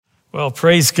Well,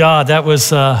 praise God. That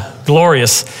was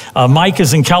glorious. Mike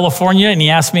is in California, and he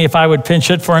asked me if I would pinch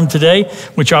hit for him today,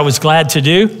 which I was glad to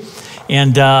do.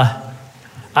 And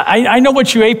I know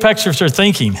what you Apexers are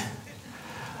thinking.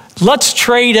 Let's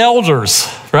trade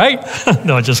elders, right?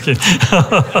 No, just kidding.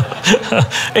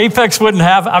 Apex wouldn't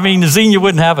have, Xenia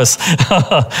wouldn't have us.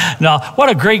 No, what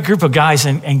a great group of guys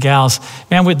and gals.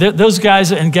 Man, those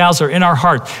guys and gals are in our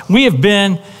heart. We have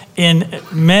been in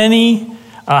many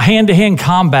hand-to-hand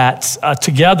combats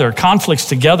together, conflicts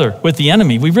together with the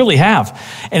enemy. We really have.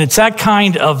 And it's that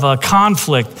kind of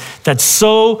conflict that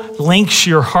so links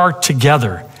your heart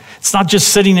together. It's not just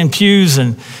sitting in pews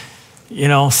and,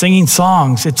 singing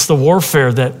songs. It's the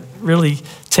warfare that really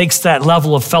takes that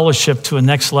level of fellowship to a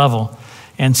next level.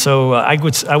 And so I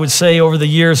would say over the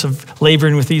years of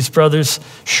laboring with these brothers,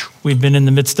 we've been in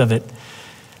the midst of it.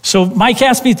 So Mike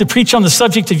asked me to preach on the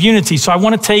subject of unity. So I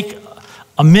want to take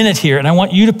a minute here, and I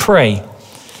want you to pray.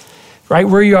 Right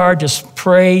where you are, just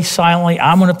pray silently.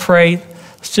 I'm going to pray.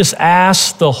 Let's just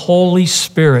ask the Holy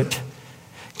Spirit.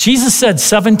 Jesus said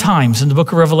 7 times in the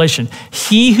book of Revelation,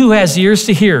 he who has ears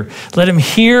to hear, let him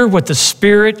hear what the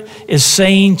Spirit is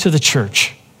saying to the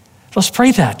church. Let's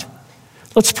pray that.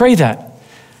 Let's pray that.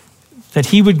 That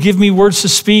he would give me words to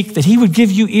speak, that he would give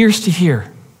you ears to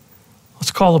hear. Let's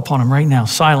call upon him right now,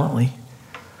 silently.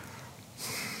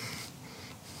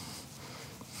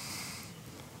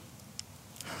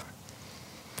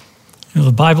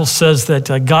 The Bible says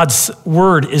that God's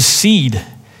word is seed,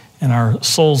 and our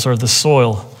souls are the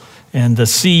soil, and the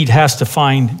seed has to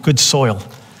find good soil.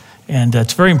 And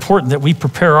it's very important that we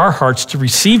prepare our hearts to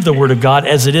receive the word of God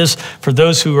as it is for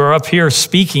those who are up here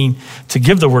speaking to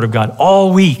give the word of God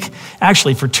all week.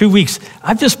 Actually, for 2 weeks,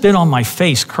 I've just been on my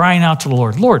face crying out to the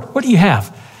Lord, Lord, what do you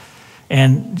have?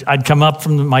 And I'd come up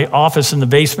from my office in the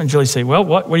basement, and Julie would say, well,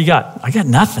 what do you got? I got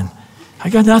nothing.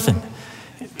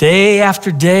 Day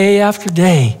after day after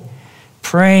day,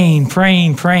 praying,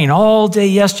 all day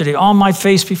yesterday, on my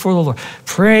face before the Lord,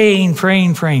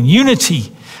 praying. Unity,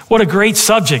 what a great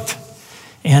subject.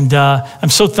 And I'm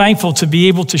so thankful to be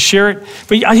able to share it.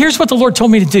 But here's what the Lord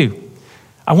told me to do.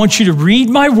 I want you to read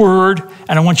my word,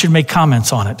 and I want you to make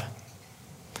comments on it.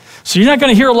 So you're not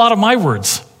going to hear a lot of my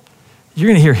words. You're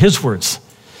going to hear his words.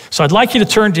 So I'd like you to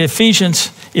turn to Ephesians,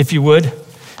 if you would.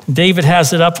 David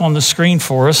has it up on the screen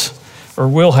for us, or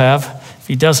will have, if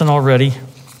he doesn't already.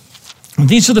 And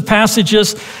these are the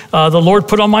passages the Lord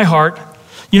put on my heart.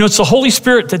 It's the Holy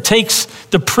Spirit that takes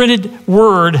the printed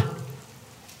word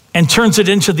and turns it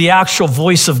into the actual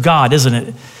voice of God, isn't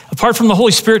it? Apart from the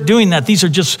Holy Spirit doing that, this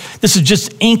is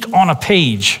just ink on a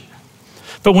page.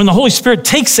 But when the Holy Spirit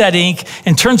takes that ink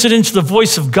and turns it into the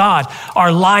voice of God,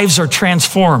 our lives are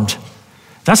transformed.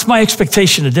 That's my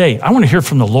expectation today. I want to hear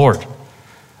from the Lord.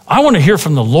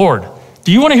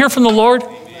 Do you want to hear from the Lord?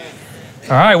 Amen. All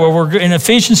right, well, we're in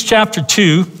Ephesians chapter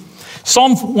 2.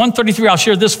 Psalm 133, I'll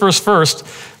share this verse first.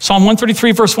 Psalm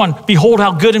 133, verse 1. Behold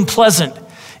how good and pleasant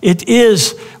it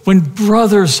is when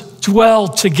brothers dwell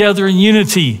together in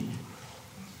unity.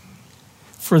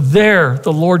 For there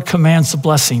the Lord commands the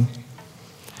blessing.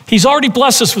 He's already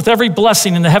blessed us with every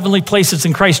blessing in the heavenly places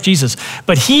in Christ Jesus.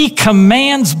 But he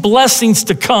commands blessings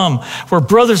to come where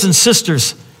brothers and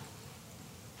sisters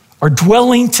are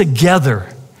dwelling together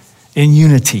in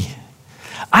unity.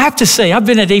 I have to say, I've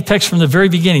been at Apex from the very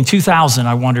beginning, 2000,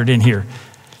 I wandered in here.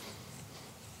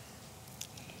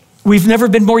 We've never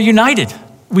been more united.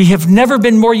 We have never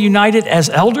been more united as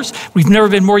elders. We've never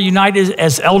been more united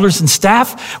as elders and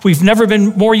staff. We've never been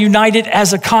more united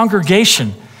as a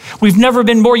congregation. We've never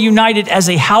been more united as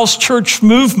a house church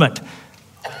movement.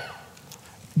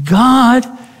 God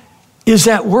is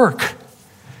at work.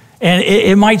 And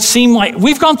it might seem like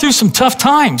we've gone through some tough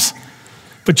times.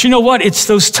 But you know what? It's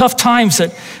those tough times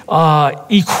that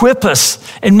equip us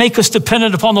and make us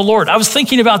dependent upon the Lord. I was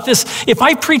thinking about this. If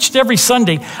I preached every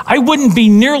Sunday, I wouldn't be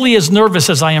nearly as nervous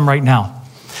as I am right now.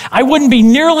 I wouldn't be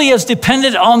nearly as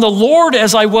dependent on the Lord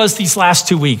as I was these last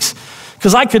 2 weeks.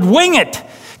 Because I could wing it.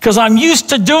 Because I'm used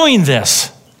to doing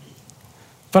this.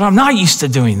 But I'm not used to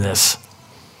doing this.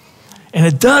 And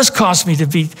it does cause me to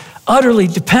be utterly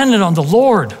dependent on the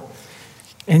Lord.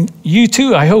 And you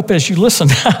too, I hope, as you listen.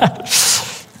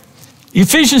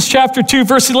 Ephesians chapter 2,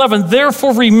 verse 11,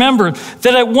 therefore remember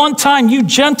that at one time you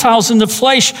Gentiles in the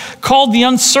flesh called the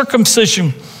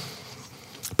uncircumcision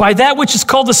by that which is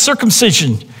called the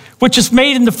circumcision, which is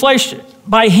made in the flesh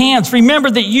by hands. Remember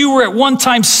that you were at one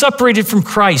time separated from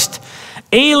Christ,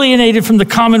 alienated from the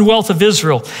commonwealth of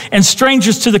Israel, and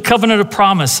strangers to the covenant of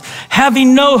promise,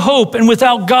 having no hope and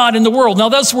without God in the world. Now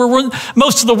that's where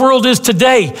most of the world is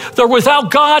today. They're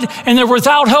without God, and they're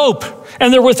without hope,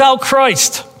 and they're without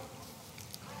Christ.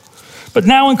 But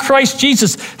now in Christ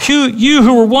Jesus, you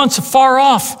who were once afar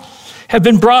off have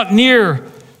been brought near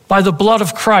by the blood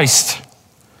of Christ.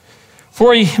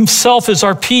 For he himself is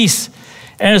our peace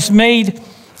and has made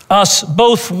us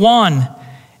both one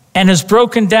and has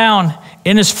broken down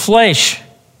in his flesh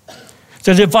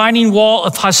the dividing wall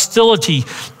of hostility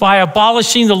by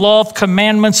abolishing the law of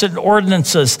commandments and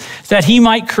ordinances, that he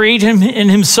might create him in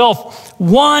himself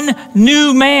one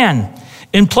new man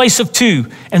in place of two,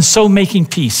 and so making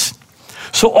peace.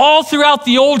 So all throughout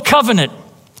the old covenant,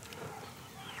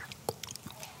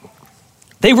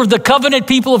 they were the covenant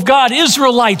people of God.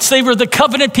 Israelites, they were the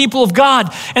covenant people of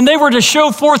God. And they were to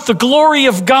show forth the glory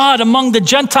of God among the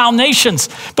Gentile nations.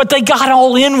 But they got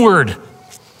all inward.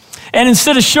 And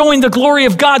instead of showing the glory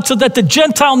of God so that the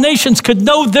Gentile nations could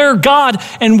know their God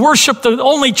and worship the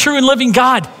only true and living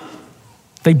God,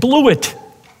 they blew it.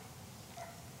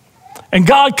 And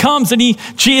God comes and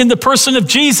in the person of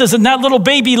Jesus, and that little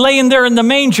baby laying there in the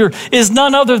manger is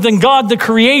none other than God the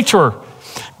Creator.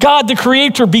 God the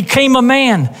Creator became a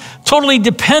man, totally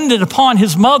dependent upon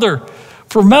his mother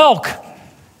for milk,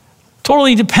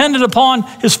 totally dependent upon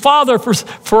his father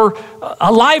for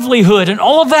a livelihood and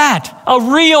all of that.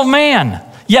 A real man,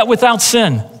 yet without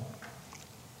sin.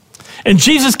 And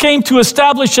Jesus came to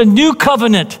establish a new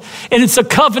covenant, and it's a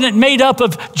covenant made up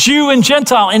of Jew and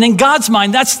Gentile. And in God's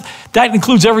mind, that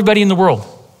includes everybody in the world.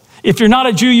 If you're not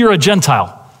a Jew, you're a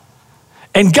Gentile.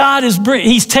 And God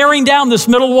he's tearing down this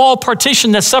middle wall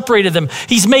partition that separated them.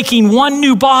 He's making one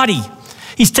new body.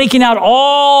 He's taking out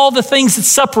all the things that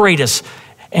separate us,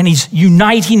 and he's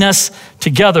uniting us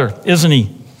together, isn't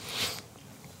he?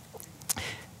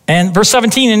 And verse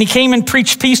 17, and he came and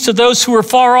preached peace to those who were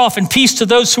far off and peace to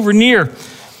those who were near.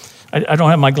 I don't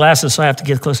have my glasses, so I have to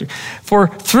get closer. For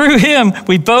through him,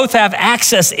 we both have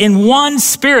access in one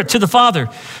spirit to the Father.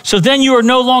 So then you are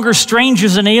no longer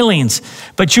strangers and aliens,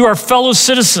 but you are fellow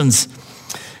citizens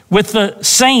with the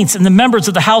saints and the members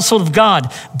of the household of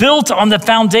God, built on the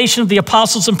foundation of the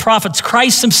apostles and prophets,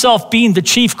 Christ himself being the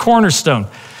chief cornerstone.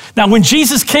 Now, when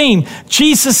Jesus came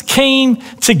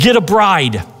to get a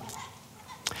bride.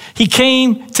 He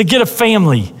came to get a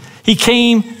family. He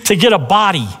came to get a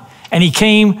body. And he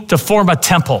came to form a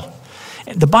temple.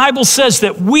 The Bible says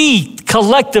that we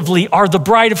collectively are the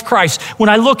bride of Christ. When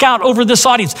I look out over this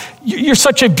audience, you're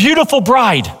such a beautiful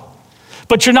bride,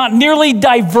 but you're not nearly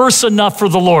diverse enough for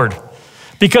the Lord,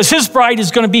 because his bride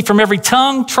is going to be from every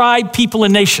tongue, tribe, people,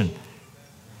 and nation.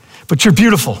 But you're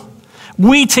beautiful.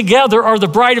 We together are the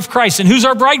bride of Christ. And who's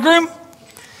our bridegroom?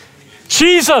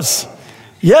 Jesus.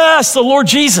 Yes, the Lord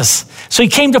Jesus. So he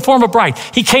came to form a bride.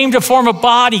 He came to form a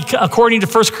body according to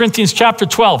 1 Corinthians chapter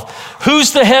 12.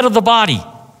 Who's the head of the body?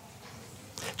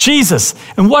 Jesus.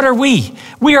 And what are we?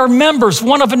 We are members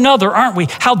one of another, aren't we?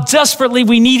 How desperately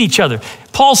we need each other.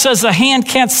 Paul says the hand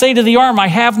can't say to the arm, I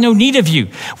have no need of you.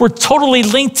 We're totally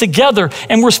linked together,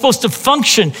 and we're supposed to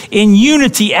function in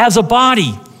unity as a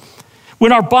body.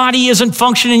 When our body isn't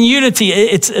functioning in unity,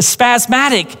 it's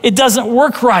spasmodic. It doesn't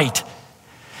work right.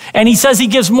 And he says he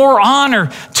gives more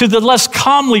honor to the less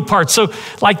comely parts. So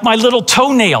like my little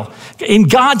toenail, in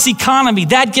God's economy,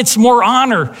 that gets more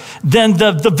honor than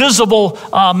the visible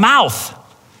mouth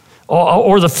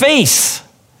or the face.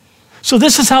 So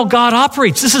this is how God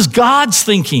operates. This is God's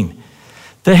thinking.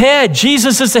 The head,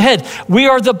 Jesus is the head. We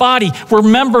are the body. We're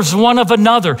members one of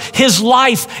another. His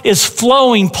life is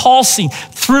flowing, pulsing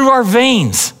through our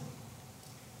veins.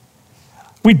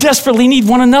 We desperately need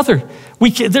one another.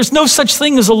 There's no such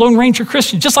thing as a Lone Ranger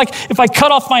Christian. Just like if I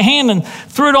cut off my hand and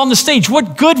threw it on the stage,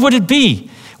 what good would it be?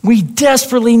 We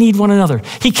desperately need one another.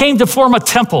 He came to form a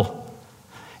temple.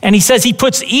 And he says he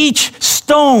puts each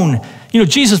stone. You know,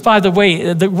 Jesus, by the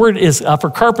way, the word is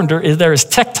for carpenter, there is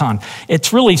tecton.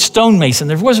 It's really stonemason.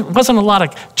 There wasn't a lot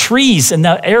of trees in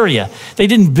that area. They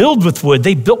didn't build with wood.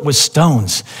 They built with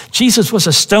stones. Jesus was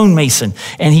a stonemason.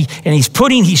 And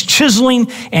he's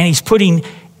chiseling, and he's putting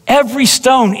every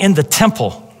stone in the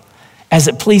temple as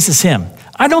it pleases him.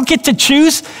 I don't get to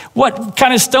choose what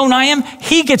kind of stone I am.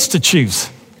 He gets to choose.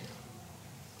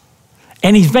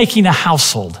 And he's making a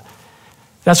household.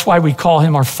 That's why we call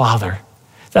him our Father.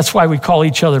 That's why we call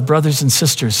each other brothers and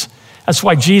sisters. That's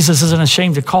why Jesus isn't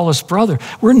ashamed to call us brother.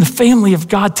 We're in the family of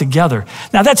God together.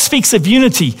 Now that speaks of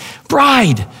unity.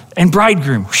 Bride and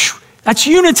bridegroom. That's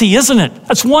unity, isn't it?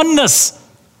 That's oneness.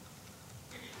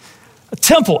 A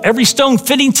temple, every stone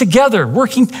fitting together,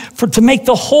 working to make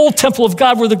the whole temple of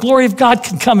God where the glory of God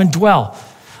can come and dwell.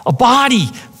 A body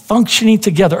functioning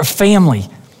together, a family.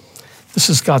 This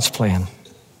is God's plan.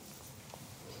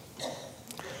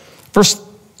 Verse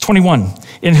 21,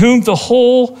 in whom the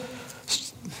whole,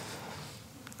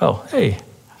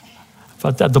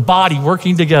 the body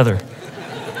working together.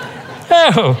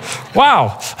 Oh,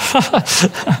 wow.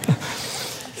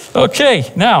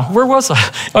 Okay, now, where was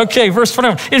I? Okay, verse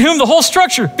 21. In whom the whole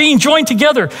structure, being joined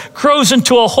together, grows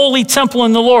into a holy temple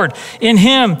in the Lord. In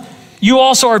him, you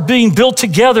also are being built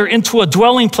together into a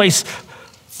dwelling place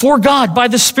for God by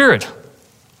the Spirit.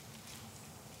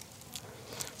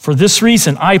 For this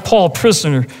reason, I, Paul,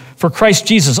 prisoner for Christ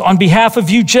Jesus, on behalf of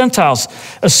you Gentiles,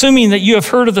 assuming that you have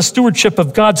heard of the stewardship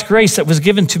of God's grace that was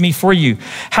given to me for you,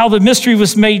 how the mystery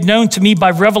was made known to me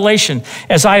by revelation,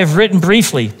 as I have written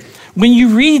briefly. When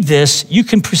you read this, you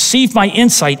can perceive my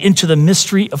insight into the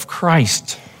mystery of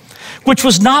Christ, which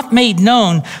was not made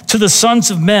known to the sons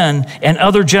of men and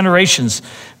other generations,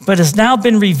 but has now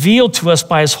been revealed to us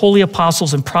by his holy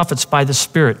apostles and prophets by the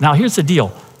Spirit. Now, here's the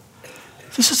deal.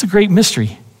 This is a great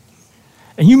mystery.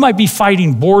 And you might be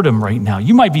fighting boredom right now.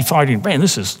 You might be fighting, man,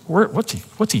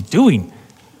 what's he doing?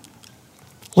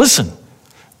 Listen,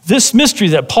 this mystery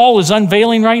that Paul is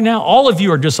unveiling right now, all of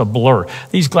you are just a blur.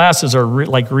 These glasses are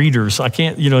like readers. I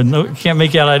can't, can't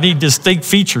make out. I need distinct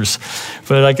features,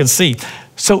 but I can see.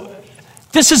 So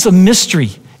this is a mystery.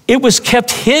 It was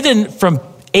kept hidden from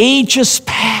ages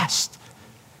past.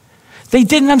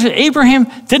 Abraham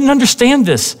didn't understand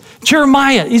this.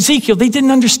 Jeremiah, Ezekiel, they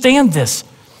didn't understand this.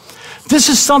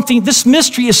 This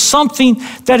mystery is something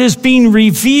that is being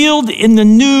revealed in the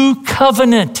new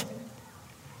covenant.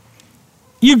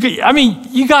 You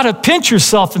got to pinch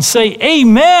yourself and say,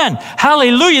 amen,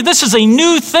 hallelujah, this is a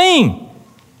new thing.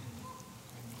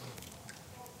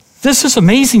 This is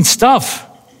amazing stuff.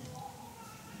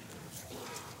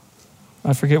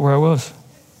 I forget where I was.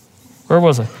 Where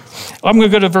was I? I'm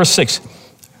going to go to verse 6.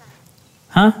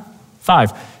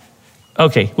 5.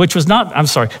 Okay,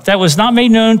 that was not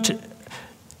made known to,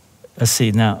 let's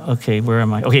see now, okay, where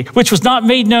am I? Okay, which was not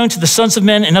made known to the sons of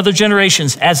men in other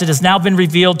generations, as it has now been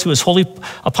revealed to his holy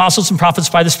apostles and prophets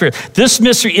by the Spirit. This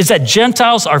mystery is that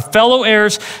Gentiles are fellow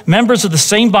heirs, members of the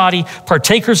same body,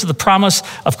 partakers of the promise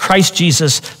of Christ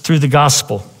Jesus through the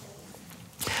gospel.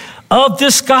 Of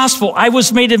this gospel, I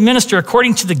was made a minister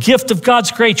according to the gift of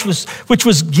God's grace, which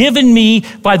was given me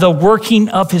by the working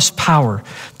of his power.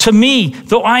 To me,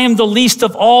 though I am the least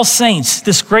of all saints,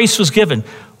 this grace was given.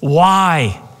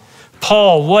 Why?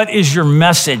 Paul, what is your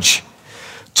message?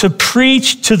 To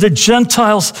preach to the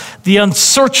Gentiles the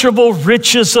unsearchable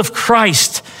riches of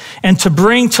Christ, and to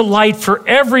bring to light for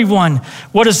everyone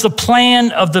what is the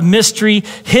plan of the mystery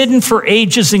hidden for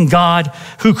ages in God,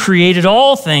 who created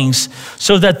all things,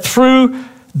 so that through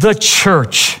the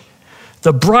church,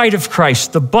 the bride of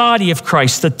Christ, the body of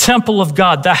Christ, the temple of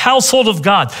God, the household of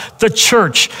God, the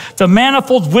church, the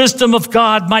manifold wisdom of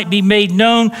God might be made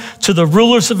known to the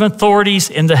rulers of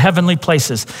authorities in the heavenly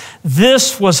places.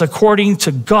 This was according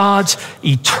to God's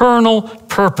eternal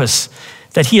purpose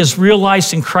that he has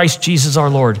realized in Christ Jesus our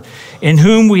Lord, in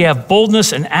whom we have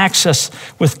boldness and access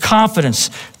with confidence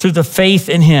through the faith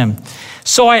in him.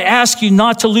 So I ask you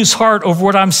not to lose heart over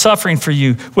what I'm suffering for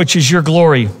you, which is your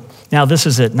glory. Now, this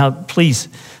is it. Now, please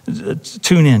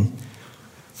tune in.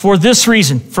 For this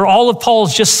reason, for all of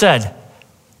Paul's just said,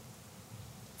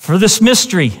 for this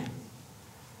mystery,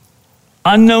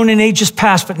 unknown in ages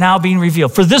past, but now being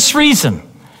revealed. For this reason,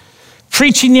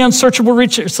 preaching the unsearchable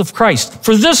riches of Christ.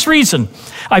 For this reason,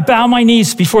 I bow my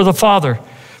knees before the Father,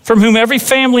 from whom every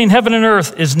family in heaven and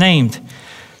earth is named.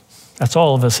 That's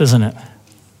all of us, isn't it?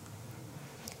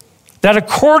 That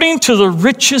according to the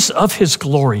riches of his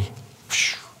glory,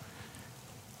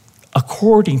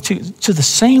 according to the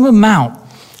same amount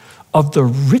of the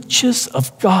riches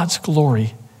of God's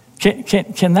glory.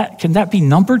 Can that be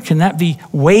numbered? Can that be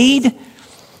weighed?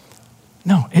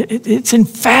 No, it's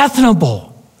unfathomable.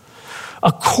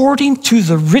 According to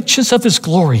the riches of his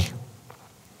glory,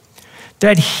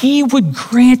 that he would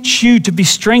grant you to be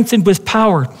strengthened with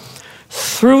power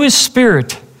through his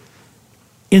Spirit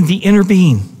in the inner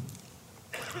being.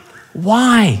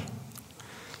 Why?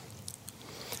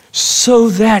 So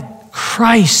that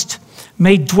Christ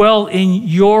may dwell in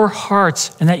your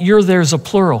hearts, and that there is a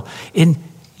plural, in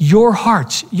your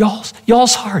hearts,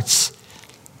 y'all's hearts,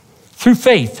 through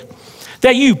faith.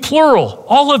 That you, plural,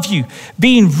 all of you,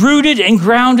 being rooted and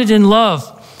grounded in love,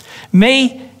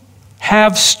 may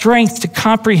have strength to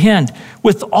comprehend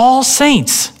with all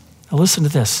saints. Now listen to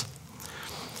this.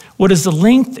 What is the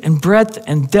length and breadth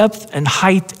and depth and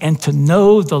height, and to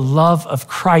know the love of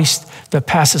Christ that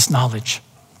passes knowledge.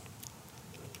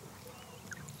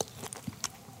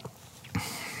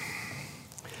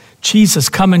 Jesus,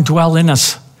 come and dwell in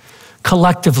us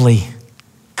collectively.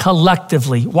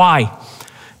 Collectively. Why?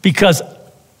 Because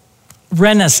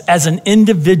Renus, as an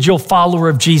individual follower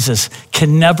of Jesus,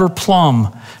 can never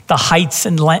plumb the heights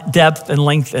and depth and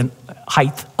length and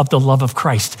height of the love of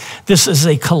Christ. This is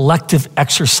a collective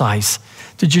exercise.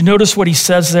 Did you notice what he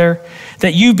says there?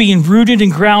 That you, being rooted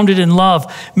and grounded in love,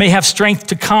 may have strength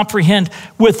to comprehend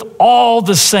with all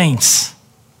the saints.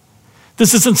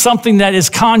 This isn't something that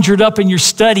is conjured up in your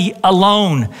study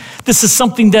alone. This is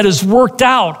something that is worked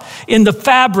out in the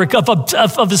fabric of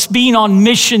us being on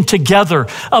mission together,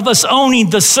 of us owning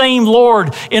the same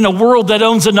Lord in a world that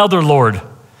owns another Lord.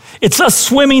 It's us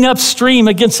swimming upstream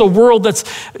against a world that's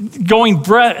going,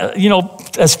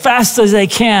 as fast as they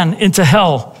can into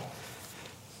hell.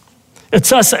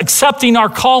 It's us accepting our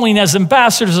calling as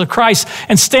ambassadors of Christ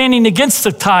and standing against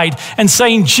the tide and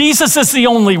saying, Jesus is the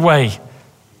only way.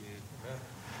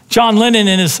 John Lennon,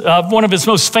 in one of his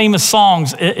most famous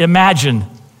songs, Imagine,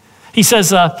 he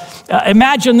says,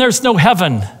 imagine there's no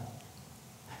heaven.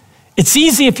 It's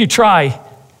easy if you try.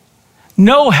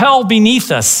 No hell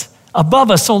beneath us,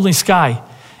 above us only sky.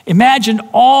 Imagine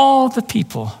all the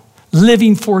people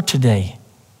living for today.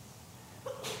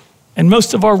 And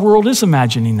most of our world is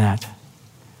imagining that.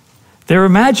 They're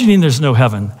imagining there's no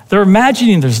heaven. They're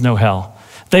imagining there's no hell.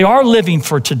 They are living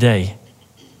for today.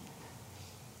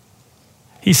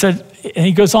 He said, and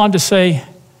he goes on to say,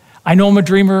 I know I'm a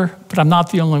dreamer, but I'm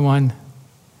not the only one.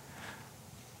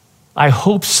 I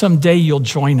hope someday you'll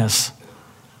join us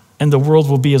and the world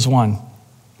will be as one.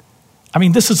 I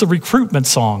mean, this is a recruitment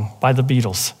song by the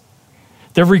Beatles.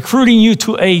 They're recruiting you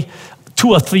to a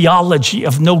theology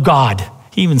of no God.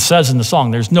 He even says in the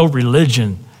song, there's no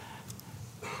religion.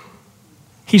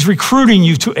 He's recruiting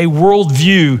you to a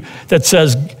worldview that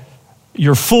says,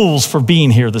 you're fools for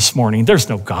being here this morning. There's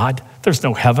no God. There's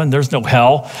no heaven. There's no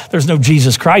hell. There's no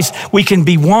Jesus Christ. We can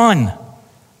be one.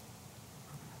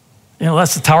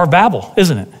 That's the Tower of Babel,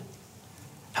 isn't it?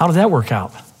 How did that work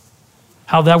out?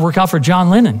 How did that work out for John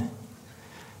Lennon?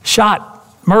 Shot,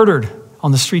 murdered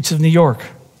on the streets of New York.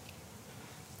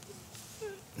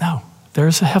 No,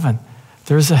 there's a heaven.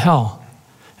 There's a hell.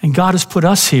 And God has put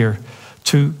us here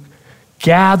to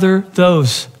gather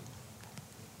those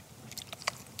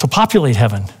to populate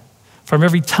heaven from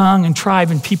every tongue and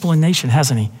tribe and people and nation,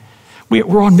 hasn't he?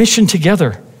 We're on mission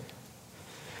together.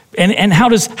 And how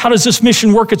does this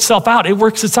mission work itself out? It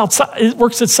works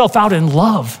itself out in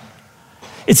love.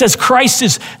 It's as Christ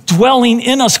is dwelling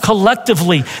in us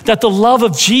collectively that the love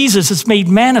of Jesus is made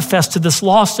manifest to this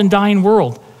lost and dying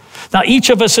world. Now, each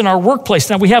of us in our workplace,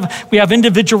 now we have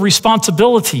individual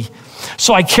responsibility.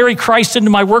 So I carry Christ into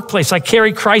my workplace. I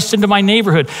carry Christ into my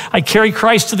neighborhood. I carry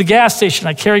Christ to the gas station.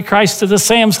 I carry Christ to the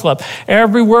Sam's Club.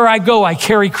 Everywhere I go, I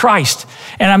carry Christ.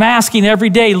 And I'm asking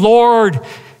every day, Lord,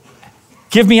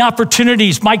 give me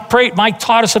opportunities. Mike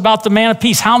taught us about the man of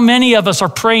peace. How many of us are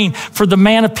praying for the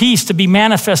man of peace to be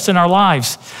manifest in our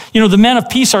lives? The men of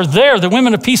peace are there. The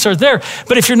women of peace are there.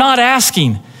 But if you're not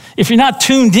asking, if you're not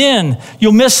tuned in,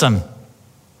 you'll miss them.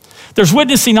 There's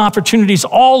witnessing opportunities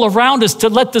all around us to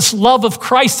let this love of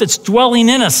Christ that's dwelling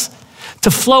in us to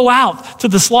flow out to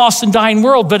this lost and dying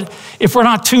world. But if we're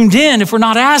not tuned in, if we're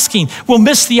not asking, we'll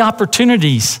miss the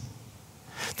opportunities.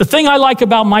 The thing I like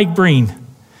about Mike Breen,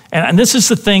 and this is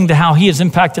the thing to how he has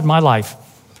impacted my life.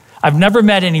 I've never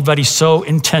met anybody so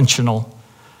intentional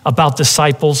about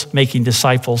disciples making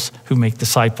disciples who make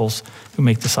disciples who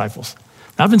make disciples.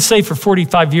 Now, I've been saved for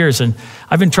 45 years, and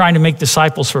I've been trying to make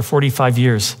disciples for 45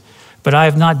 years. But I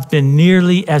have not been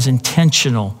nearly as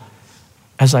intentional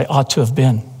as I ought to have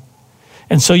been.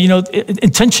 And so,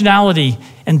 intentionality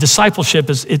and discipleship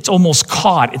it's almost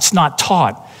caught. It's not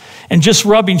taught. And just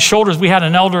rubbing shoulders, we had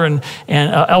an elder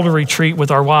elder retreat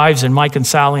with our wives and Mike and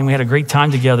Sally, and we had a great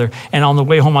time together. And on the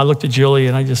way home, I looked at Julie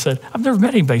and I just said, I've never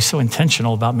met anybody so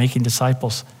intentional about making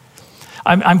disciples.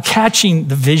 I'm catching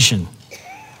the vision.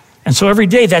 And so every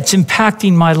day that's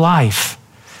impacting my life.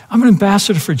 I'm an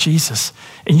ambassador for Jesus,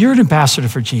 and you're an ambassador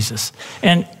for Jesus.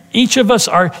 And each of us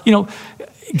are,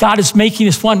 God is making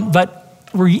us one, but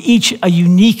we're each a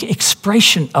unique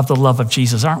expression of the love of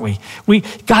Jesus, aren't we?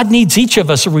 God needs each of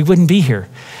us or we wouldn't be here.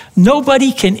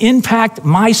 Nobody can impact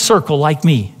my circle like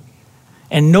me,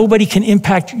 and nobody can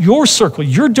impact your circle,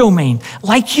 your domain,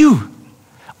 like you.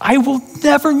 I will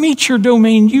never meet your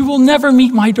domain. You will never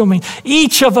meet my domain.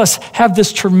 Each of us have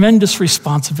this tremendous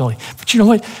responsibility. But you know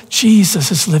what? Jesus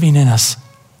is living in us.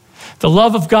 The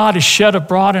love of God is shed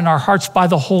abroad in our hearts by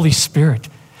the Holy Spirit.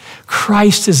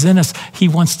 Christ is in us. He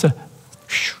wants to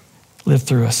live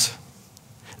through us.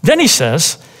 Then he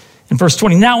says in verse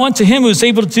 20, now unto him who is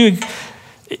able to do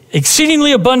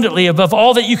exceedingly abundantly above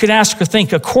all that you can ask or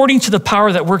think, according to the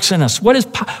power that works in us.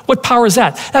 What power is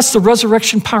that? That's the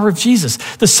resurrection power of Jesus.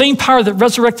 The same power that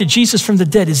resurrected Jesus from the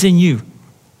dead is in you.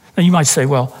 Now you might say,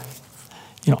 well,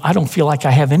 I don't feel like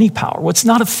I have any power. Well, it's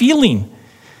not a feeling.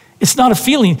 It's not a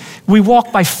feeling. We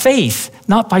walk by faith,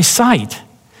 not by sight.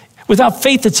 Without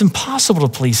faith, it's impossible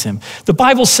to please him. The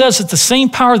Bible says that the same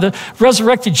power that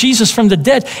resurrected Jesus from the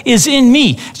dead is in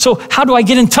me. So how do I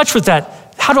get in touch with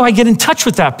that? How do I get in touch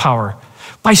with that power?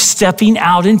 By stepping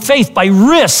out in faith, by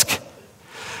risk.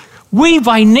 We,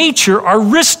 by nature, are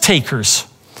risk takers.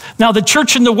 Now, the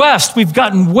church in the West, we've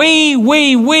gotten way,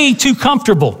 way, way too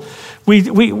comfortable.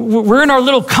 We're in our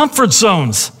little comfort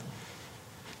zones.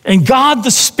 And God,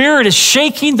 the Spirit, is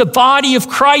shaking the body of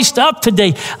Christ up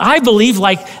today. I believe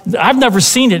like I've never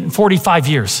seen it in 45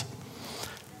 years.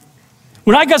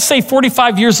 When I got saved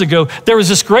 45 years ago, there was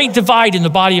this great divide in the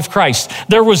body of Christ.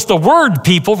 There was the Word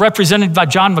people, represented by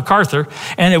John MacArthur,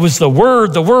 and it was the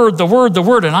Word, the Word, the Word, the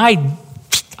Word, and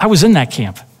I was in that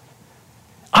camp.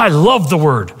 I love the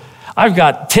Word. I've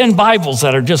got 10 Bibles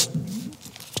that are just,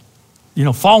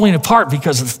 falling apart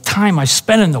because of the time I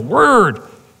spent in the Word.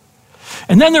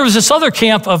 And then there was this other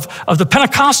camp of the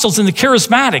Pentecostals and the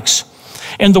Charismatics.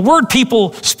 And the Word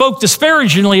people spoke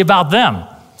disparagingly about them.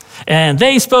 And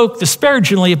they spoke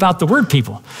disparagingly about the Word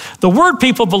people. The Word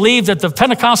people believed that the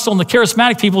Pentecostal and the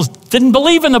Charismatic people didn't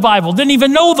believe in the Bible, didn't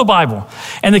even know the Bible.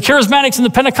 And the Charismatics and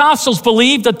the Pentecostals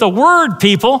believed that the Word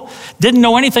people didn't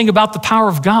know anything about the power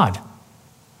of God.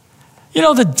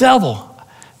 The devil,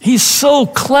 he's so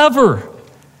clever.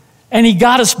 And he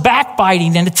got us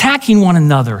backbiting and attacking one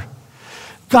another.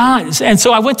 And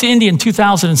so I went to India in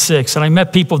 2006, and I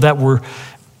met people that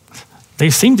they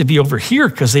seemed to be over here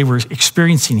because they were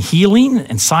experiencing healing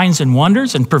and signs and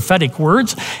wonders and prophetic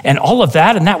words and all of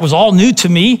that, and that was all new to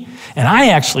me. And I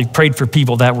actually prayed for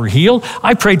people that were healed.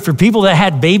 I prayed for people that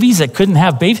had babies that couldn't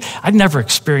have babies. I'd never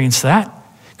experienced that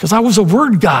because I was a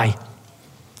word guy.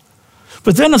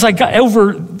 But then as I got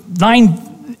over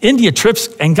 9 India trips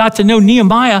and got to know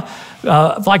Nehemiah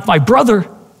like my brother,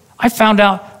 I found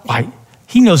out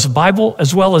he knows the Bible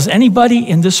as well as anybody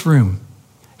in this room.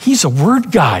 He's a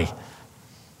word guy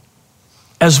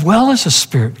as well as a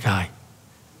spirit guy.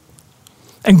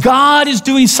 And God is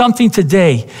doing something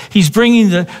today. He's bringing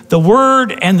the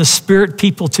word and the spirit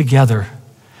people together.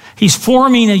 He's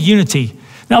forming a unity.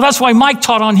 Now that's why Mike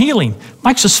taught on healing.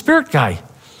 Mike's a spirit guy,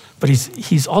 but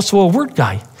he's also a word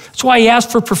guy. That's why he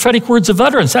asked for prophetic words of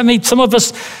utterance. That made some of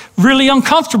us really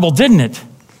uncomfortable, didn't it?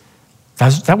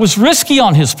 That was risky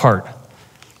on his part.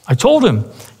 I told him,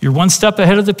 you're 1 step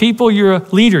ahead of the people, you're a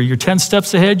leader. You're 10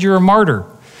 steps ahead, you're a martyr.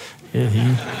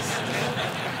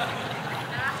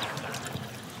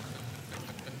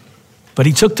 But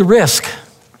he took the risk.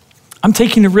 I'm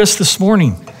taking the risk this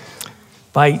morning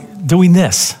by doing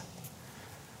this.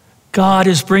 God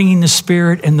is bringing the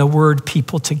Spirit and the Word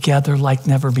people together like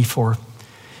never before.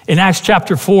 In Acts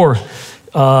chapter 4,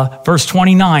 verse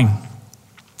 29,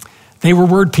 they were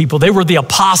Word people. They were the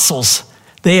apostles.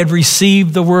 They had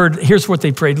received the Word. Here's what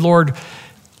they prayed. Lord,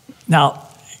 now,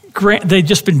 they'd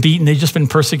just been beaten. They'd just been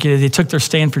persecuted. They took their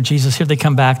stand for Jesus. Here they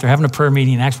come back. They're having a prayer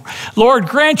meeting. Lord,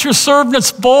 grant your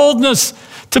servants boldness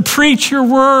to preach your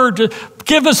word. To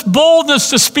give us boldness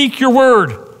to speak your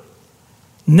word.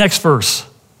 Next verse.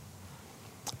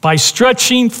 By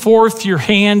stretching forth your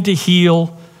hand to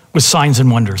heal with signs and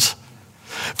wonders.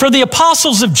 For the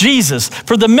apostles of Jesus,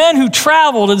 for the men who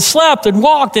traveled and slept and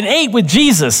walked and ate with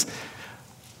Jesus,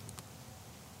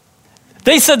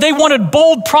 they said they wanted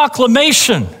bold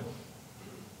proclamation.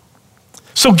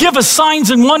 So give us signs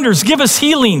and wonders, give us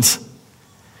healings.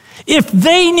 If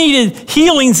they needed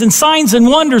healings and signs and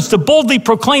wonders to boldly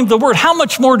proclaim the word, how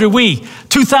much more do we,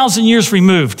 2,000 years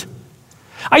removed?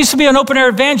 I used to be an open-air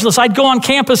evangelist. I'd go on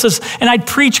campuses and I'd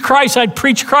preach Christ, I'd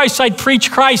preach Christ, I'd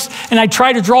preach Christ, and I'd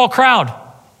try to draw a crowd.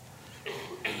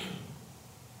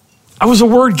 I was a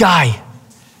word guy.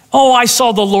 Oh, I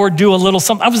saw the Lord do a little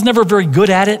something. I was never very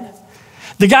good at it.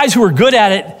 The guys who were good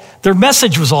at it, their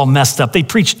message was all messed up. They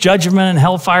preached judgment and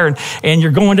hellfire and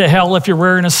you're going to hell if you're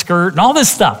wearing a skirt and all this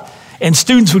stuff. And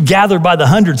students would gather by the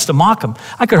hundreds to mock them.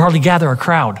 I could hardly gather a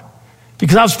crowd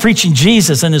because I was preaching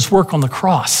Jesus and his work on the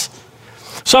cross.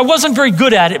 So I wasn't very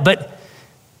good at it, but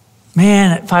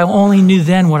man, if I only knew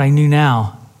then what I knew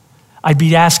now, I'd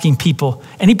be asking people,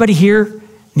 anybody here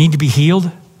need to be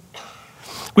healed?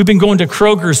 We've been going to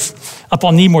Kroger's up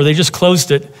on Needmore. They just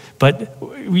closed it. But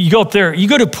you go up there, you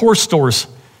go to poor stores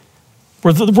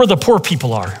where the poor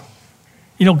people are.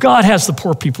 God has the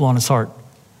poor people on his heart.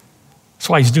 That's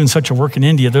why he's doing such a work in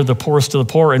India. They're the poorest of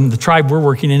the poor, and the tribe we're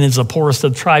working in is the poorest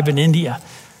of the tribe in India.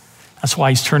 That's why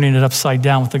he's turning it upside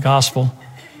down with the gospel.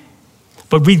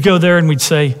 But we'd go there and we'd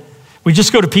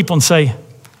just go to people and say,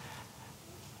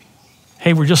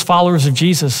 hey, we're just followers of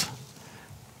Jesus.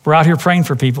 We're out here praying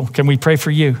for people. Can we pray for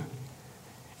you?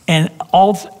 And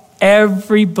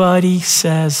everybody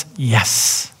says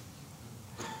yes.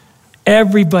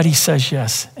 Everybody says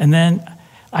yes. And then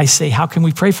I say, how can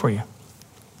we pray for you?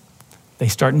 They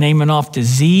start naming off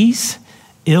disease,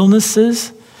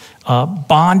 illnesses,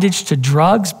 bondage to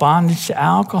drugs, bondage to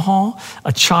alcohol,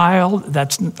 a child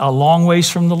that's a long ways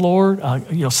from the Lord,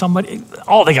 somebody,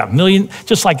 they got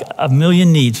just like a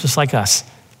million needs, just like us.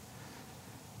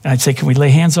 And I'd say, can we lay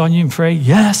hands on you and pray?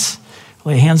 Yes.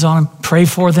 Lay hands on them, pray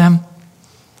for them.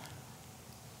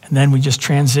 And then we just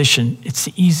transition. It's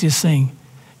the easiest thing.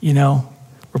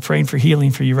 We're praying for healing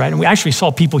for you, right? And we actually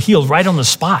saw people healed right on the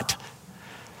spot.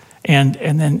 And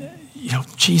then,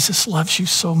 Jesus loves you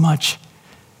so much.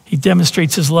 He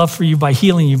demonstrates his love for you by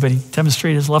healing you, but he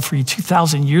demonstrated his love for you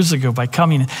 2,000 years ago by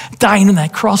coming and dying on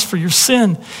that cross for your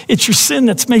sin. It's your sin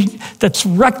that's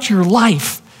wrecked your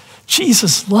life.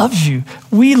 Jesus loves you.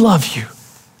 We love you.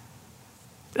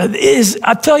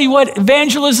 I tell you what,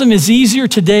 evangelism is easier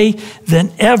today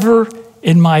than ever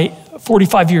in my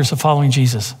 45 years of following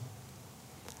Jesus.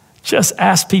 Just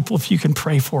ask people if you can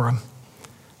pray for them.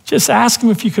 Just ask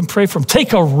them if you can pray for them.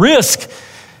 Take a risk.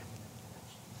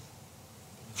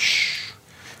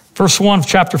 Verse 1 of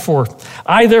chapter 4.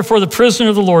 I, therefore, the prisoner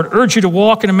of the Lord, urge you to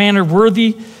walk in a manner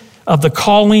worthy of the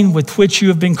calling with which you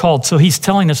have been called. So he's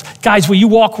telling us, guys, will you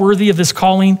walk worthy of this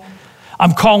calling?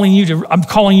 I'm calling you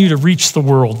to reach the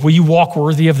world. Will you walk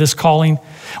worthy of this calling?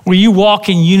 Will you walk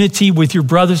in unity with your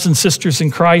brothers and sisters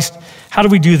in Christ? How do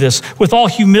we do this? With all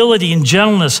humility and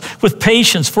gentleness, with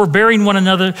patience, forbearing one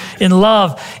another in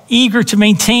love, eager to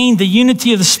maintain the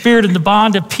unity of the Spirit and the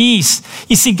bond of peace.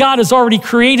 You see, God has already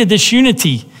created this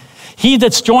unity. He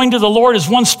that's joined to the Lord is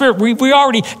one spirit.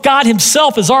 God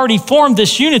himself has already formed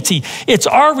this unity. It's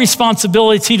our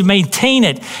responsibility to maintain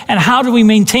it. And how do we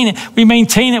maintain it? We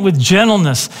maintain it with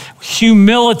gentleness,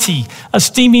 humility,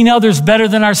 esteeming others better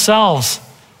than ourselves,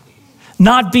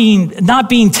 not being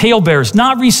talebearers,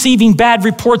 not receiving bad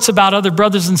reports about other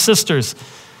brothers and sisters.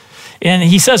 And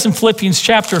he says in Philippians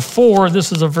chapter 4,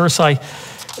 this is a verse I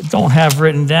don't have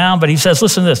written down, but he says,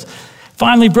 listen to this.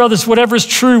 Finally, brothers, whatever is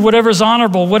true, whatever is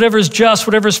honorable, whatever is just,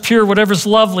 whatever is pure, whatever is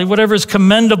lovely, whatever is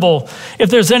commendable, if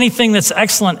there's anything that's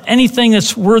excellent, anything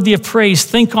that's worthy of praise,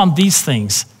 think on these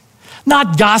things.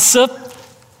 Not gossip.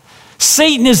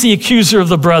 Satan is the accuser of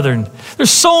the brethren.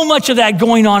 There's so much of that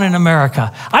going on in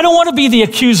America. I don't want to be the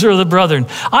accuser of the brethren.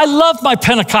 I love my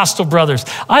Pentecostal brothers.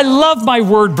 I love my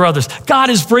word brothers.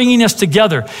 God is bringing us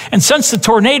together. And since the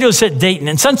tornadoes hit Dayton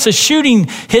and since the shooting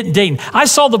hit Dayton, I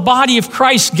saw the body of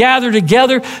Christ gather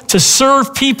together to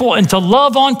serve people and to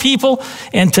love on people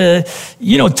and to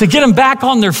get them back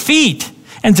on their feet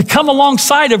and to come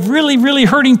alongside of really, really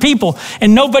hurting people.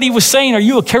 And nobody was saying, are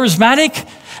you a charismatic?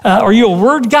 Are you a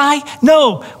word guy?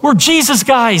 No, we're Jesus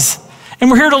guys, and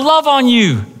we're here to love on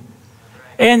you.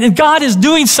 And God is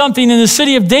doing something in the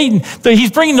city of Dayton.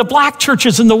 He's bringing the black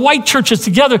churches and the white churches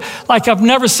together like I've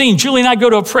never seen. Julie and I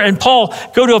Paul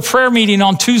go to a prayer meeting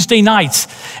on Tuesday nights,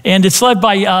 and it's led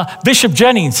by Bishop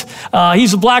Jennings.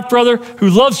 He's a black brother who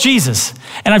loves Jesus.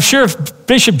 And I'm sure if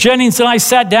Bishop Jennings and I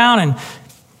sat down and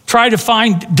tried to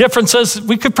find differences,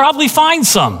 we could probably find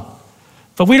some,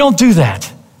 but we don't do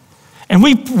that. And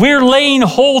we're laying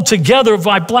hold together of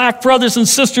my black brothers and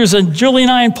sisters, and Julie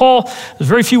and I and Paul, there's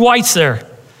very few whites there.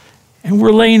 And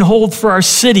we're laying hold for our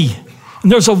city.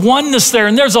 And there's a oneness there,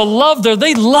 and there's a love there.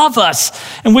 They love us,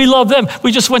 and we love them.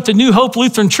 We just went to New Hope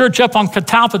Lutheran Church up on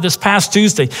Catalpa this past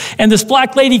Tuesday. And this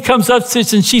black lady comes up to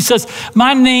us, and she says,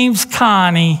 my name's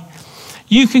Connie.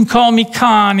 You can call me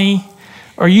Connie,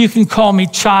 or you can call me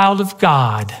child of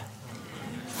God.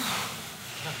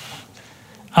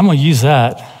 I'm going to use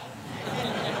that.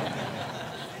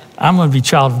 I'm going to be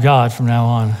child of God from now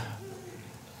on.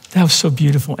 That was so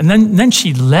beautiful. And then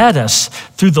she led us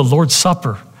through the Lord's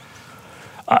Supper.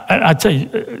 I tell you,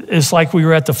 it's like we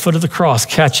were at the foot of the cross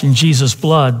catching Jesus'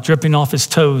 blood dripping off his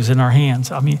toes in our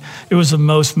hands. I mean, it was the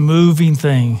most moving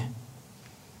thing.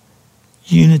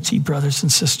 Unity, brothers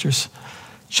and sisters.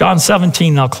 John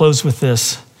 17, I'll close with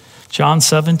this. John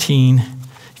 17,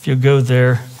 if you'll go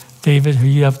there. David, are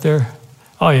you up there?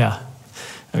 Oh, yeah.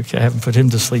 Okay, I haven't put him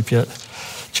to sleep yet.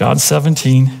 John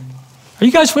 17. Are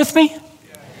you guys with me?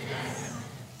 Yes.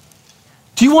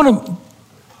 Do you want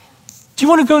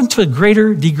to go into a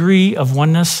greater degree of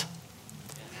oneness?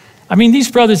 I mean,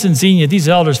 these brothers in Xenia, these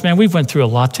elders, man, we've went through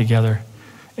a lot together,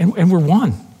 and we're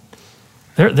one.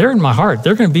 They're in my heart.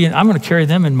 I'm going to carry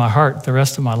them in my heart the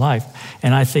rest of my life.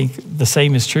 And I think the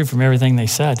same is true from everything they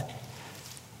said.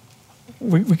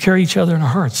 We carry each other in our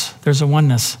hearts. There's a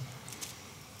oneness.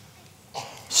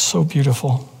 So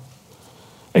beautiful.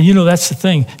 And that's the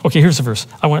thing. Okay, here's the verse.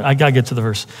 I got to get to the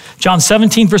verse. John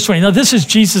 17, verse 20. Now, this is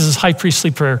Jesus' high priestly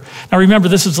prayer. Now, remember,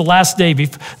 this is the last day.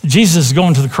 Jesus is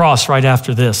going to the cross right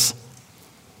after this.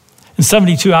 In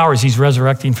 72 hours, he's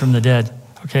resurrecting from the dead,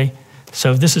 okay?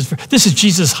 So this is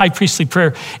Jesus' high priestly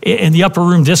prayer in the upper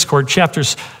room discourse,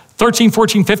 chapters 13,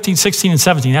 14, 15, 16, and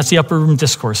 17. That's the upper room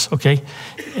discourse, okay?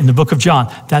 In the book of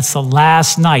John. That's the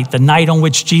last night, the night on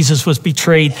which Jesus was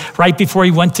betrayed, right before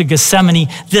he went to Gethsemane.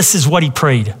 This is what he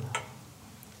prayed.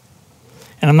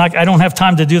 And I don't have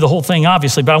time to do the whole thing,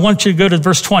 obviously, but I want you to go to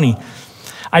verse 20.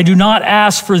 I do not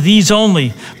ask for these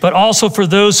only, but also for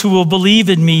those who will believe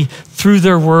in me through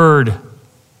their word.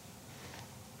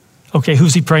 Okay,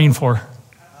 who's he praying for?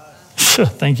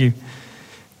 Thank you.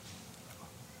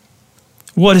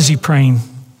 What is he praying?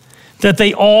 That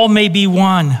they all may be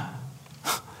one.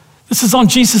 This is on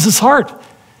Jesus' heart.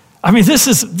 I mean, this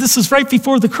is right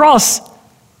before the cross.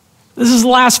 This is the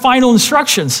last final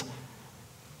instructions.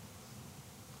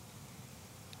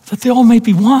 That they all may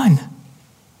be one.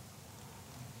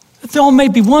 That they all may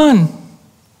be one.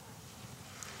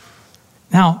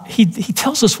 Now, he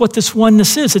tells us what this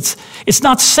oneness is. It's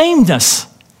not sameness.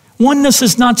 Oneness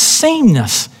is not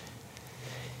sameness.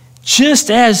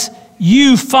 Just as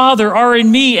you, Father, are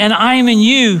in me and I am in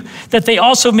you, that they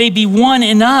also may be one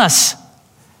in us.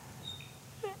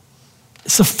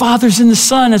 It's the Father's in the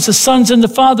Son, as the Son's in the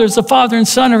Father, as the Father and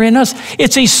Son are in us.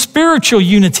 It's a spiritual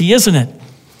unity, isn't it?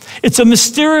 It's a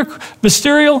mysterious,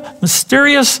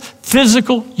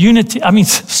 physical unity.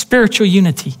 Spiritual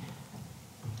unity.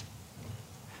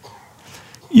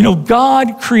 You know,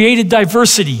 God created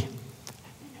diversity.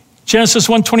 Genesis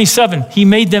 1:27, he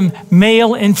made them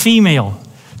male and female.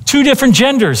 2 different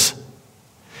genders.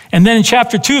 And then in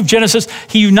chapter 2 of Genesis,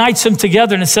 he unites them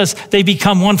together and it says they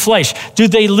become one flesh. Do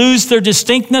they lose their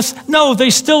distinctness? No, they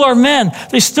still are men.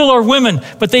 They still are women,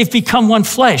 but they've become one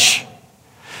flesh.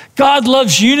 God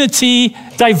loves unity,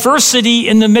 diversity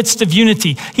in the midst of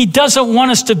unity. He doesn't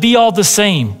want us to be all the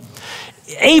same.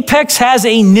 Apex has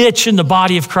a niche in the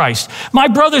body of Christ. My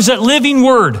brother's at Living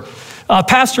Word,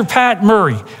 Pastor Pat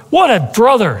Murray. What a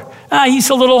brother. He's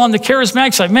a little on the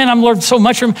charismatic side. Man, I'm learning so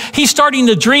much from him. He's starting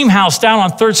the Dream House down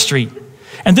on 3rd Street.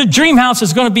 And the Dream House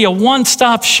is going to be a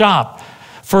one-stop shop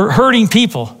for hurting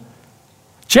people.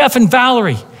 Jeff and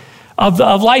Valerie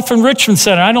of Life Enrichment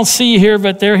Center. I don't see you here,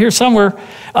 but they're here somewhere.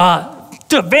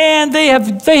 Man,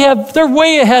 they're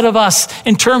way ahead of us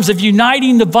in terms of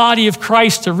uniting the body of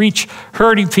Christ to reach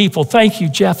hurting people. Thank you,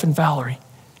 Jeff and Valerie.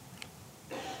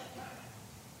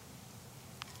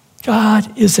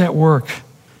 God is at work.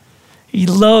 He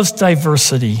loves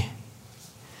diversity.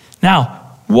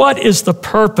 Now, what is the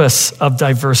purpose of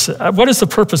diversity? What is the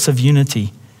purpose of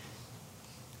unity?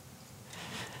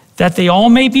 That they all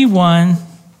may be one,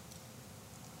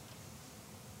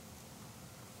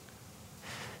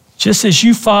 just as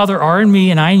you, Father, are in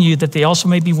me and I in you, that they also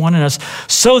may be one in us,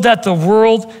 so that the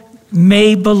world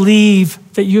may believe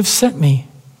that you have sent me.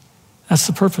 That's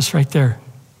the purpose right there.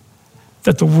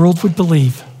 That the world would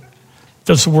believe.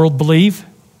 Does the world believe?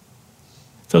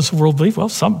 Does the world believe? Well,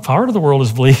 some part of the world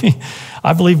is believing.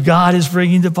 I believe God is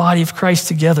bringing the body of Christ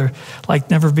together like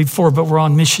never before, but we're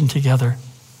on mission together.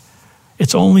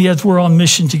 It's only as we're on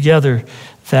mission together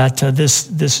that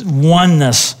this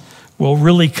oneness will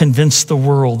really convince the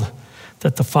world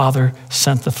that the Father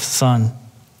sent the Son.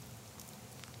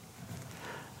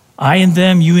 I and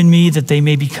them, you and me, that they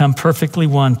may become perfectly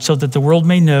one, so that the world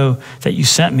may know that you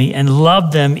sent me and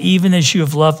love them even as you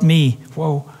have loved me.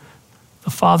 Whoa, the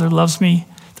Father loves me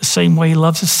the same way he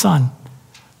loves his Son.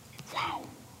 Wow.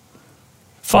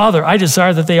 Father, I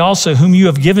desire that they also, whom you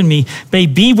have given me, may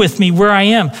be with me where I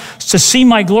am, to see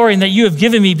my glory and that you have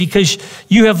given me because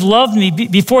you have loved me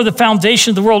before the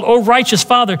foundation of the world. O righteous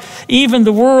Father, even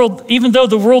though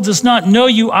the world does not know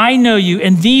you, I know you,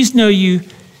 and these know you,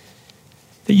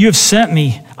 that you have sent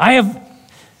me.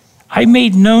 I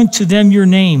made known to them your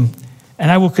name,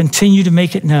 and I will continue to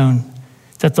make it known,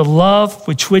 that the love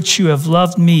with which you have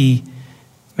loved me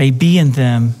may be in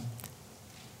them,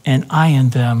 and I in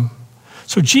them.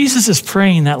 So Jesus is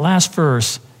praying that last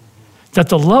verse, that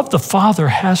the love the Father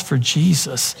has for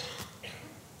Jesus,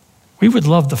 we would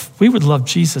love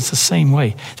Jesus the same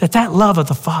way, that love of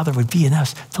the Father would be in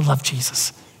us to love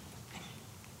Jesus.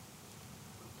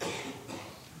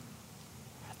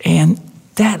 And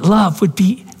that love would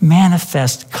be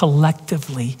manifest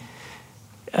collectively.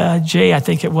 Jay, I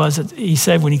think it was, he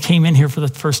said when he came in here for the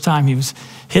first time, he was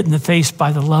hit in the face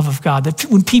by the love of God. That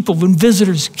when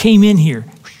visitors came in here,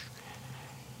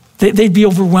 they'd be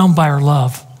overwhelmed by our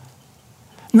love.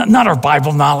 Not our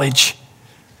Bible knowledge,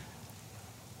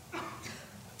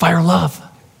 by our love.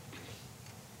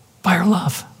 By our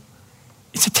love.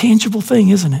 It's a tangible thing,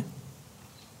 isn't it?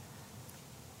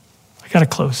 I got to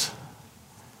close.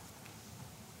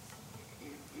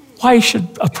 Why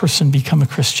should a person become a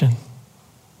Christian?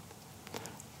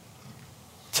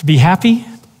 To be happy?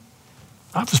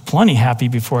 I was plenty happy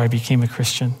before I became a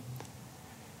Christian.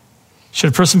 Should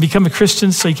a person become a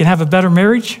Christian so he can have a better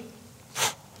marriage?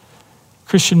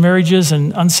 Christian marriages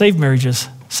and unsaved marriages,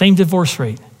 same divorce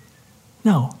rate.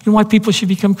 No. You know why people should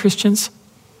become Christians?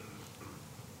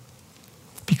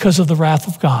 Because of the wrath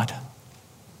of God.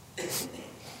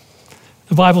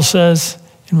 The Bible says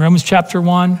in Romans chapter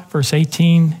 1, verse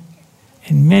 18,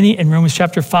 in Romans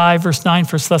chapter 5, verse 9,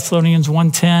 1 Thessalonians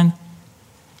 1:10,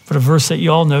 but a verse that you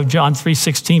all know, John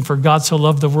 3:16, for God so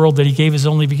loved the world that he gave his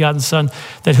only begotten Son,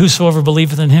 that whosoever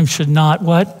believeth in him should not,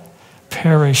 what?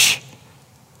 Perish.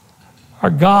 Our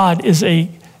God is a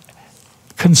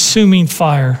consuming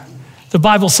fire. The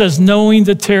Bible says, knowing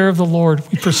the terror of the Lord,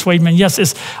 we persuade men.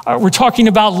 Yes, we're talking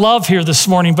about love here this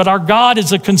morning, but our God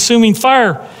is a consuming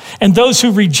fire. And those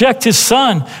who reject his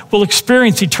Son will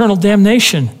experience eternal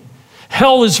damnation.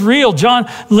 Hell is real. John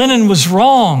Lennon was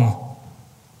wrong.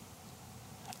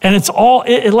 And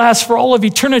it lasts for all of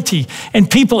eternity. And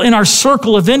people in our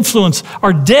circle of influence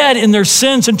are dead in their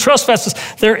sins and trespasses.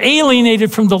 They're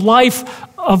alienated from the life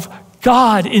of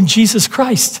God in Jesus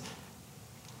Christ.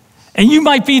 And you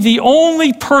might be the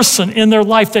only person in their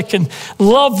life that can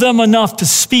love them enough to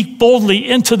speak boldly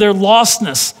into their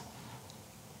lostness.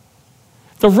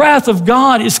 The wrath of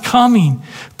God is coming.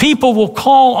 People will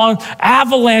call on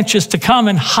avalanches to come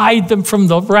and hide them from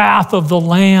the wrath of the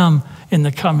Lamb in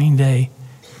the coming day.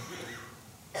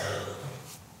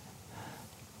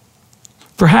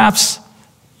 Perhaps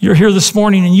you're here this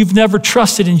morning and you've never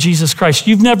trusted in Jesus Christ.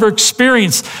 You've never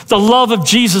experienced the love of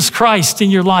Jesus Christ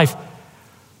in your life.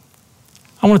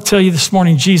 I want to tell you this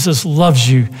morning, Jesus loves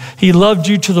you. He loved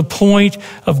you to the point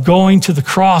of going to the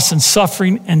cross and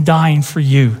suffering and dying for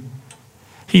you.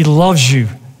 He loves you.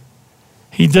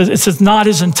 It's not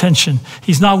his intention.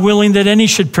 He's not willing that any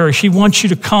should perish. He wants you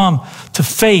to come to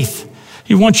faith.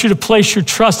 He wants you to place your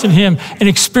trust in him and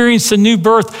experience the new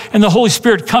birth and the Holy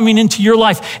Spirit coming into your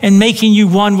life and making you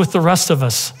one with the rest of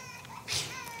us.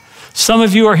 Some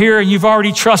of you are here and you've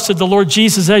already trusted the Lord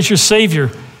Jesus as your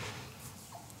Savior.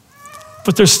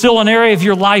 But there's still an area of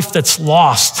your life that's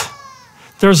lost.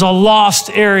 There's a lost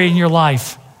area in your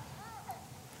life.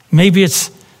 Maybe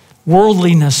it's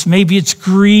worldliness. Maybe it's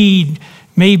greed.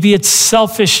 Maybe it's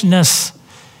selfishness.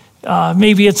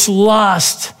 Maybe it's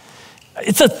lust.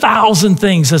 It's 1,000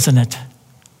 things, isn't it?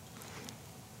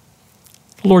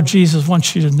 The Lord Jesus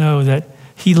wants you to know that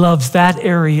he loves that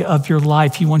area of your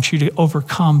life. He wants you to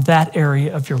overcome that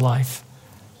area of your life.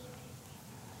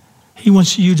 He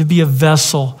wants you to be a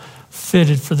vessel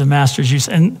fitted for the master's use.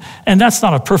 And that's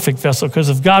not a perfect vessel, because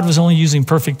if God was only using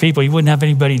perfect people, he wouldn't have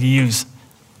anybody to use.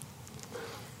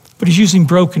 But he's using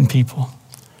broken people.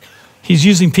 He's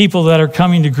using people that are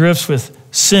coming to grips with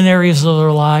sin areas of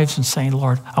their lives and saying,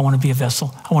 Lord, I want to be a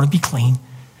vessel. I want to be clean.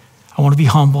 I want to be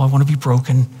humble. I want to be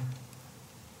broken.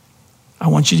 I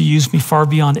want you to use me far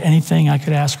beyond anything I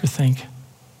could ask or think.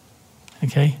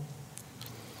 Okay?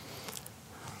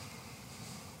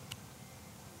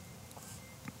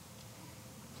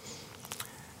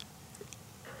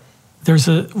 There's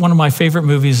one of my favorite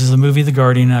movies is the movie The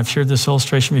Guardian. I've shared this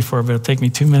illustration before, but it'll take me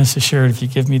 2 minutes to share it if you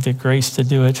give me the grace to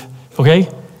do it. Okay?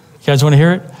 You guys want to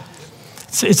hear it?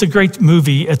 It's a great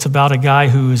movie. It's about a guy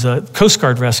who's a Coast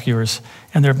Guard rescuers,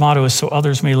 and their motto is so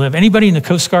others may live. Anybody in the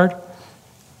Coast Guard?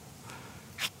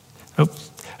 Nope.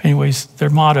 Anyways, their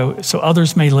motto, so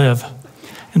others may live.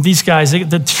 And these guys,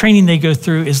 the training they go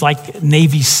through is like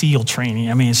Navy SEAL training.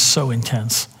 I mean, it's so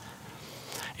intense.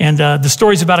 And the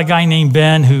story's about a guy named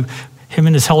Ben who, him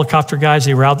and his helicopter guys,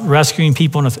 they were out rescuing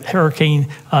people in a Hurricane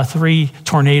 3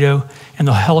 tornado, and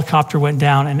the helicopter went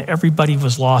down and everybody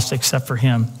was lost except for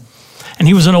him. And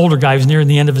he was an older guy, he was nearing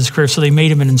the end of his career, so they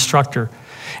made him an instructor.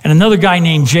 And another guy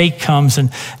named Jake comes,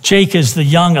 and Jake is the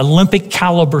young Olympic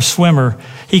caliber swimmer.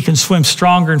 He can swim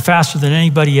stronger and faster than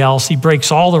anybody else. He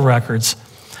breaks all the records,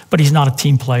 but he's not a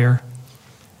team player.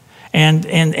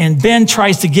 And Ben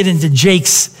tries to get into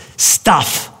Jake's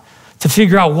stuff to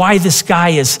figure out why this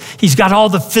guy he's got all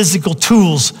the physical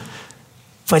tools,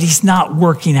 but he's not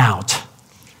working out.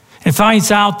 And finds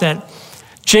out that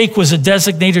Jake was a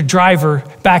designated driver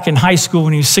back in high school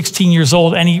when he was 16 years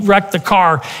old, and he wrecked the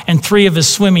car, and 3 of his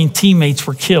swimming teammates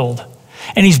were killed.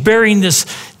 And he's bearing this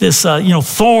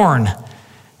thorn,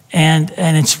 and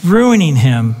it's ruining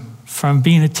him from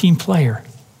being a team player.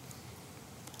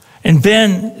 And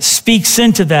Ben speaks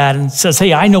into that and says,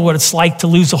 hey, I know what it's like to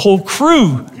lose a whole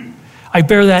crew. I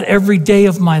bear that every day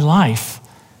of my life.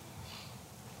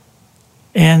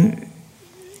 And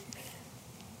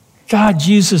God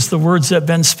uses the words that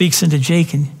Ben speaks into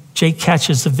Jake, and Jake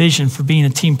catches the vision for being a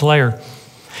team player.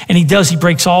 And he does, he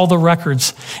breaks all the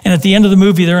records. And at the end of the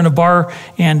movie, they're in a bar,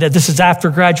 and this is after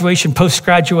graduation,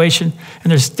 post-graduation,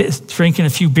 and they're drinking a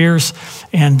few beers.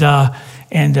 And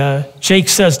Jake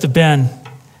says to Ben,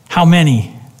 how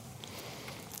many?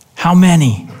 How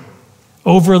many?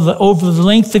 Over the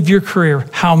length of your career,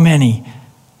 how many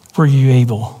were you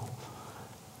able?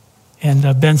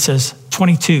 And Ben says,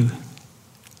 22.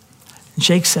 And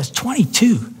Jake says,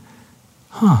 22?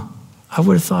 I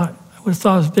would have thought it would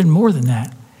have been more than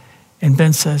that. And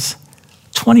Ben says,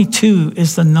 22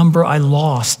 is the number I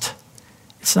lost.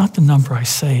 It's not the number I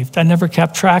saved. I never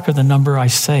kept track of the number I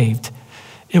saved.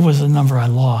 It was the number I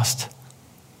lost.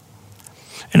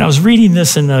 And I was reading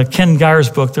this in Ken Geyer's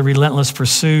book, The Relentless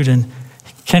Pursuit, and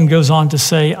Ken goes on to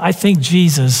say, I think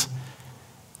Jesus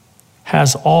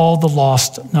has all the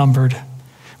lost numbered.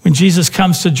 When Jesus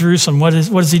comes to Jerusalem, what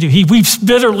does he do? He weeps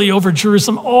bitterly over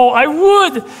Jerusalem. Oh, I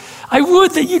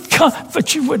would that you'd come,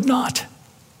 but you would not.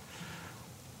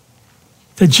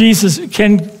 That Jesus,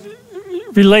 Ken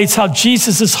relates how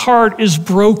Jesus' heart is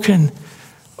broken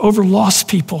over lost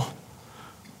people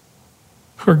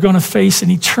who are going to face an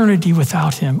eternity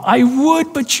without him. I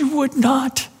would, but you would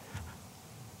not.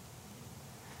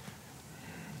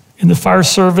 In the fire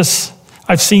service,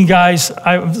 I've seen guys,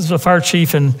 I was a fire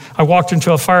chief, and I walked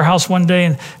into a firehouse one day,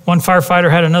 and one firefighter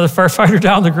had another firefighter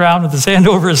down the ground with his hand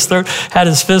over his throat, had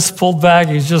his fist pulled back.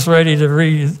 He was just ready to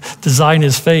redesign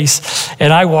his face.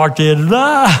 And I walked in,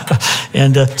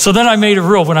 so then I made a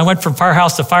rule. When I went from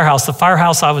firehouse to firehouse, the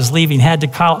firehouse I was leaving had to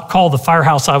call the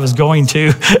firehouse I was going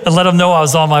to and let them know I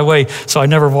was on my way. So I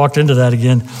never walked into that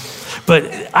again. But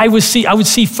I would see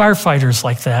firefighters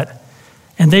like that,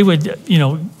 and they would,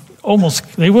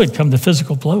 they would come to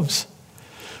physical blows.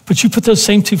 But you put those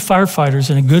same two firefighters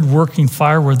in a good working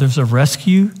fire where there's a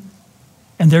rescue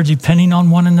and they're depending on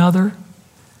one another.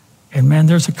 And man,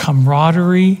 there's a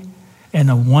camaraderie and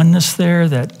a oneness there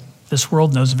that this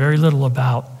world knows very little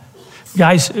about.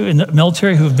 Guys in the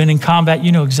military who have been in combat,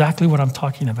 you know exactly what I'm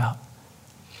talking about.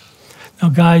 Now,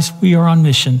 guys, we are on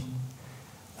mission.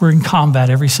 We're in combat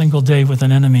every single day with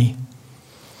an enemy.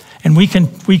 And we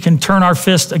can turn our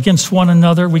fist against one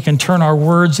another. We can turn our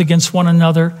words against one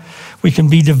another. We can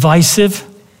be divisive.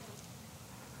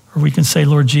 Or we can say,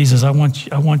 Lord Jesus, I want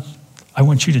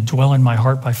you to dwell in my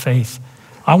heart by faith.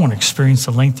 I want to experience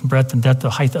the length and breadth and depth, the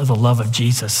height of the love of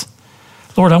Jesus.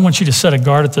 Lord, I want you to set a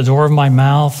guard at the door of my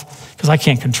mouth because I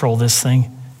can't control this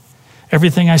thing.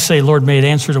 Everything I say, Lord, may it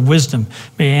answer to wisdom.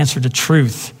 May it answer to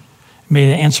truth.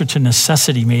 May it answer to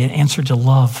necessity. May it answer to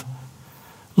love.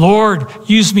 Lord,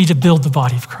 use me to build the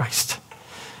body of Christ.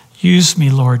 Use me,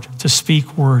 Lord, to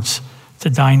speak words to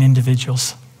dying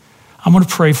individuals. I'm going to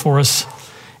pray for us.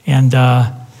 And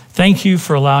thank you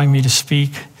for allowing me to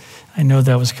speak. I know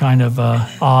that was kind of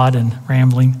odd and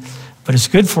rambling, but it's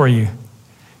good for you.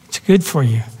 It's good for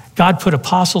you. God put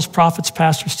apostles, prophets,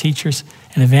 pastors, teachers,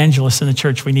 and evangelists in the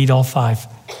church. We need all five.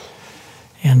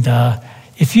 And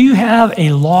if you have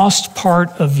a lost part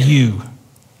of you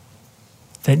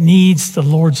that needs the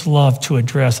Lord's love to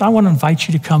address, I want to invite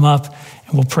you to come up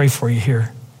and we'll pray for you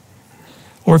here.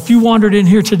 Or if you wandered in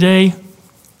here today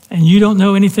and you don't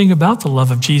know anything about the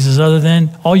love of Jesus other than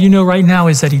all you know right now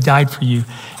is that he died for you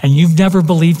and you've never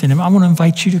believed in him, I want to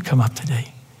invite you to come up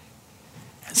today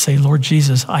and say, Lord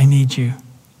Jesus, I need you.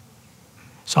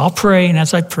 So I'll pray, and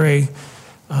as I pray,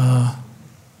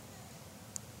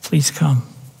 please come.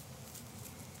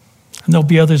 And there'll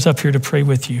be others up here to pray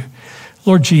with you.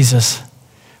 Lord Jesus,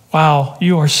 wow,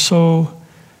 you're so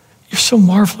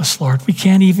marvelous, Lord. We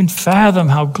can't even fathom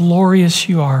how glorious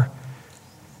you are.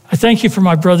 I thank you for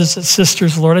my brothers and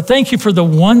sisters, Lord. I thank you for the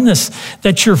oneness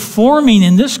that you're forming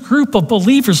in this group of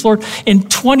believers, Lord. In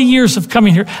 20 years of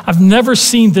coming here, I've never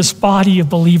seen this body of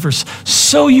believers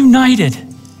so united.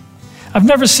 I've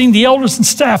never seen the elders and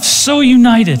staff so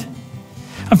united.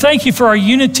 I thank you for our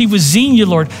unity with Xenia,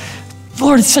 Lord.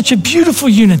 Lord, it's such a beautiful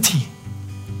unity.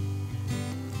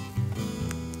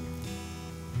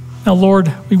 Now,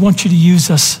 Lord, we want you to use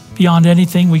us beyond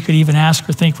anything we could even ask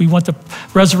or think. We want the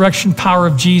resurrection power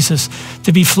of Jesus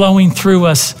to be flowing through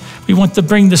us. We want to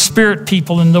bring the Spirit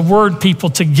people and the Word people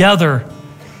together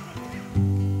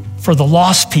for the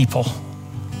lost people,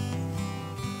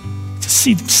 to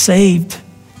see them saved.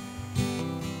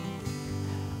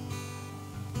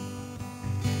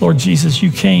 Lord Jesus,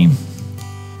 you came.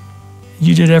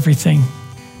 You did everything.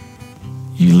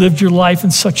 You lived your life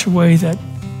in such a way that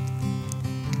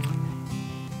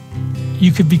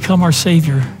you could become our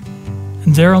Savior.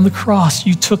 And there on the cross,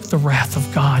 you took the wrath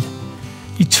of God.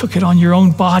 You took it on your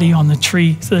own body on the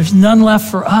tree. So there's none left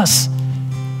for us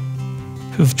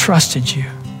who have trusted you.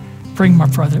 Bring my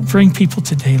brother, bring people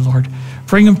today, Lord.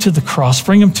 Bring them to the cross.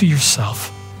 Bring them to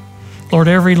yourself. Lord,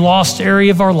 every lost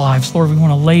area of our lives, Lord, we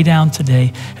want to lay down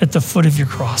today at the foot of your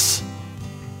cross.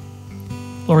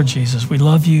 Lord Jesus, we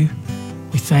love you.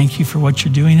 We thank you for what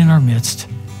you're doing in our midst.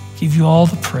 Give you all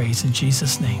the praise in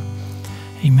Jesus' name.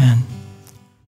 Amen.